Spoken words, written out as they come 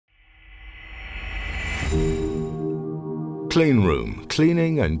Cleanroom,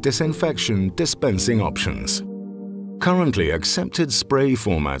 cleaning and disinfection dispensing options. Currently accepted spray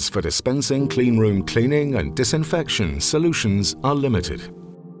formats for dispensing cleanroom cleaning and disinfection solutions are limited.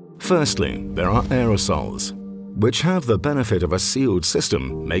 Firstly, there are aerosols, which have the benefit of a sealed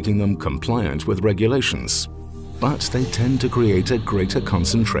system, making them compliant with regulations. But they tend to create a greater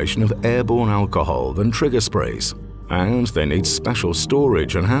concentration of airborne alcohol than trigger sprays, and they need special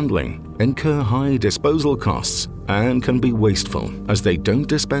storage and handling, incur high disposal costs, and can be wasteful as they don't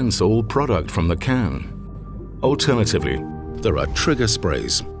dispense all product from the can. Alternatively, there are trigger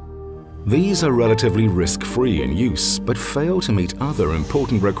sprays. These are relatively risk-free in use, but fail to meet other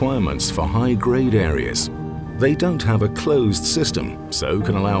important requirements for high-grade areas. They don't have a closed system, so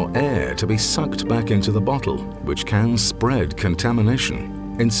can allow air to be sucked back into the bottle, which can spread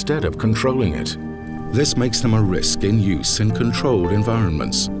contamination instead of controlling it. This makes them a risk in use in controlled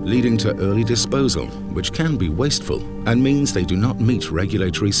environments, leading to early disposal, which can be wasteful and means they do not meet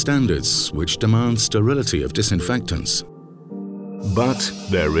regulatory standards, which demand sterility of disinfectants. But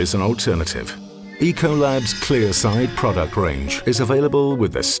there is an alternative. Ecolab's Clearside product range is available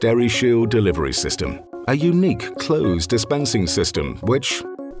with the SteriShield delivery system, a unique closed dispensing system which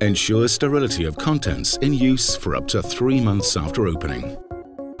ensures sterility of contents in use for up to 3 months after opening.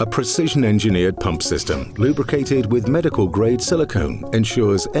 A precision-engineered pump system lubricated with medical-grade silicone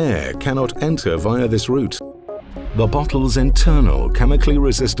ensures air cannot enter via this route. The bottle's internal chemically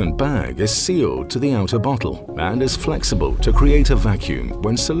resistant bag is sealed to the outer bottle and is flexible to create a vacuum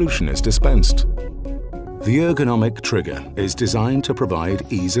when solution is dispensed. The ergonomic trigger is designed to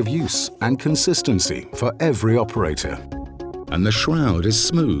provide ease of use and consistency for every operator. And the shroud is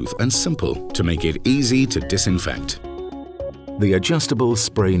smooth and simple to make it easy to disinfect. The adjustable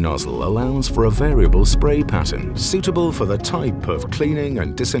spray nozzle allows for a variable spray pattern suitable for the type of cleaning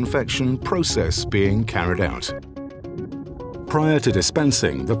and disinfection process being carried out. Prior to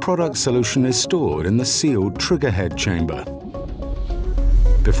dispensing, the product solution is stored in the sealed trigger head chamber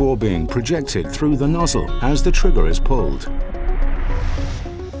before being projected through the nozzle as the trigger is pulled.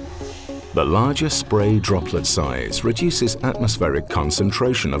 The larger spray droplet size reduces atmospheric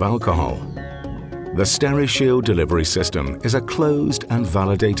concentration of alcohol. The SteriShield delivery system is a closed and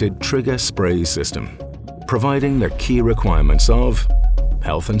validated trigger spray system, providing the key requirements of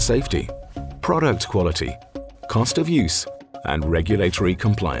health and safety, product quality, cost of use, and regulatory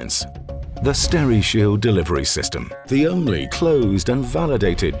compliance. The SteriShield delivery system, the only closed and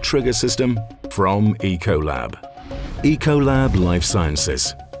validated trigger system from Ecolab. Ecolab Life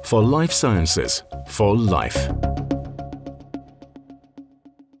Sciences, for life sciences, for life.